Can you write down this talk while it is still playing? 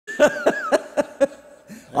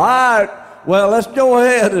All right, well, let's go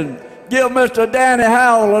ahead and give Mr. Danny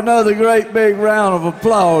Howell another great big round of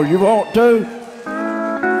applause. You want to?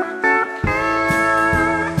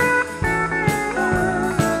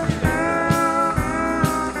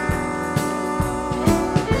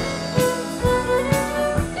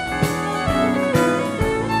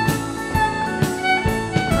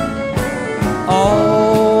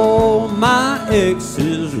 All my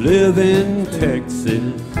exes live in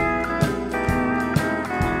Texas,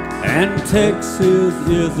 and Texas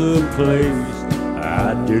is a place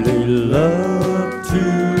I dearly love to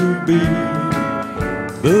be.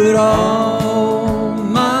 But all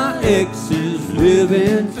my exes live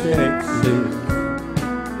in Texas.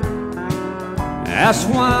 That's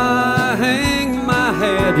why I hang my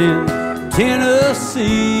hat in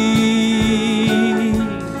Tennessee.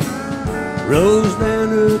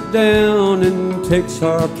 Rosanna down in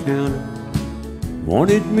Texarkana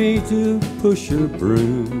wanted me to push her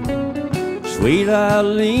broom. Sweet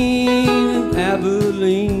Eileen in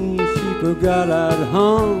Abilene, she forgot I'd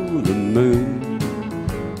hung the moon.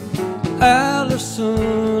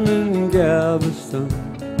 Allison in Galveston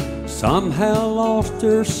somehow lost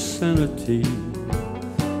her sanity.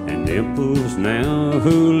 And Dimples now,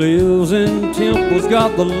 who lives in Temple's,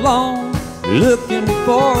 got the law looking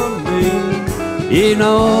for me. You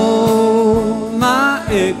know, my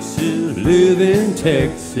exes live in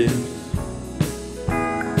Texas,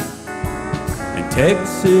 and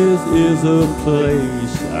Texas is a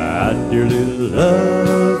place I dearly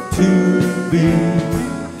love to be.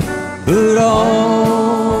 But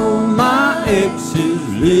all my exes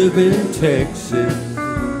live in Texas.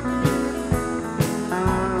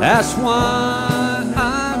 That's why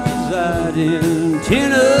I reside in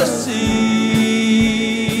Tennessee.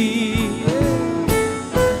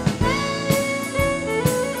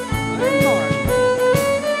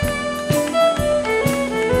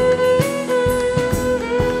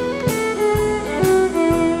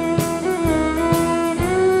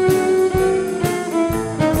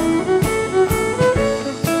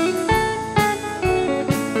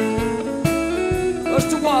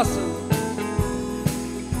 Mr. Watson.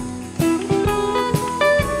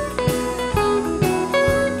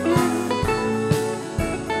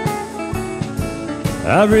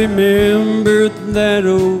 I remember that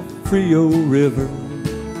old Frio River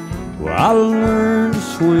where I learned to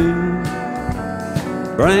swim.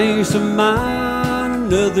 Brings to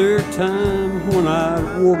mind another time when I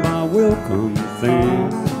wore my welcome thing.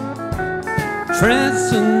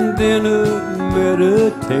 Transcendental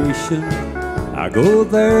meditation, I go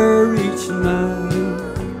there each night.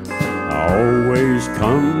 I always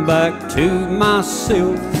come back to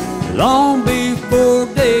myself long before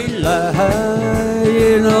daylight.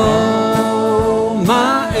 You know,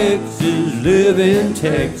 my exes live in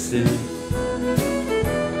Texas,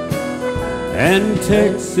 and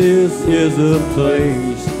Texas is a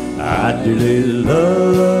place I dearly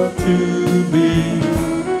love to be.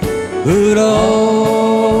 But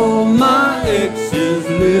all my exes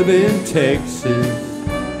live in Texas.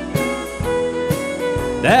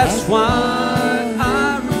 That's why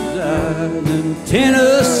I reside in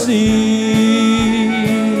Tennessee.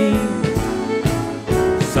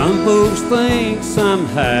 Some folks think I'm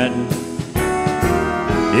hiding.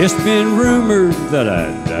 It's been rumored that I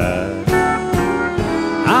died.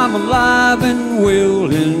 I'm alive and well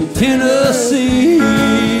in Tennessee.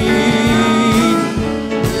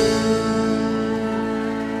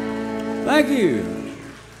 Thank you.